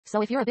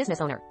So if you're a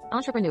business owner,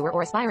 entrepreneur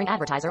or aspiring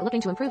advertiser looking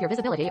to improve your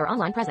visibility or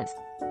online presence,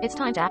 it's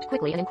time to act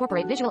quickly and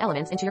incorporate visual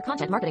elements into your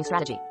content marketing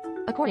strategy.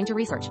 According to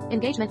research,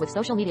 engagement with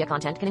social media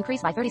content can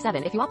increase by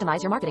 37 if you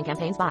optimize your marketing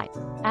campaigns by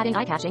adding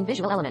eye-catching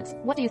visual elements.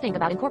 What do you think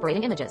about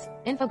incorporating images,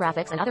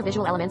 infographics, and other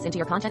visual elements into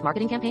your content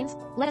marketing campaigns?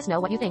 Let us know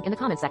what you think in the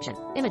comments section.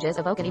 Images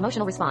evoke an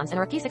emotional response and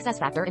are a key success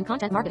factor in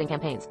content marketing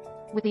campaigns.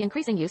 With the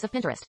increasing use of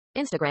Pinterest,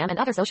 Instagram, and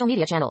other social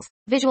media channels,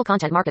 visual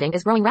content marketing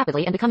is growing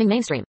rapidly and becoming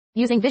mainstream.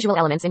 Using visual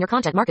elements in your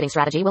content marketing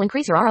strategy will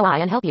increase your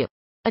ROI and help you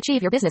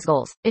achieve your business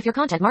goals. If your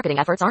content marketing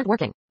efforts aren't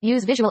working,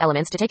 use visual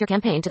elements to take your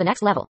campaign to the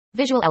next level.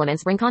 Visual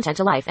elements bring content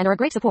to life and are a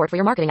great support for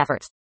your marketing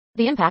efforts.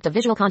 The impact of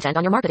visual content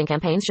on your marketing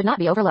campaigns should not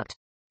be overlooked.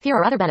 Here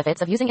are other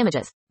benefits of using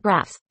images,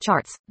 graphs,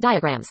 charts,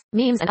 diagrams,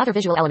 memes, and other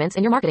visual elements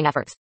in your marketing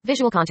efforts.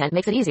 Visual content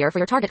makes it easier for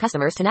your target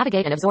customers to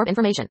navigate and absorb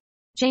information,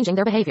 changing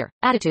their behavior,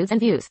 attitudes, and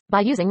views.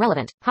 By using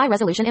relevant,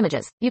 high-resolution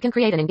images, you can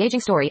create an engaging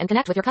story and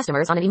connect with your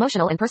customers on an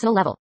emotional and personal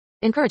level,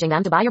 encouraging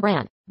them to buy your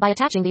brand. By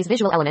attaching these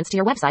visual elements to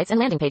your websites and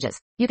landing pages,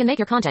 you can make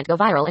your content go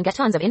viral and get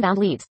tons of inbound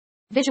leads.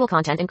 Visual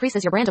content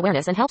increases your brand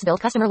awareness and helps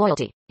build customer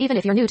loyalty. Even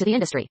if you're new to the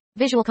industry,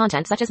 visual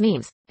content such as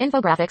memes,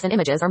 infographics, and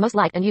images are most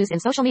liked and used in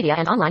social media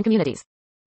and online communities.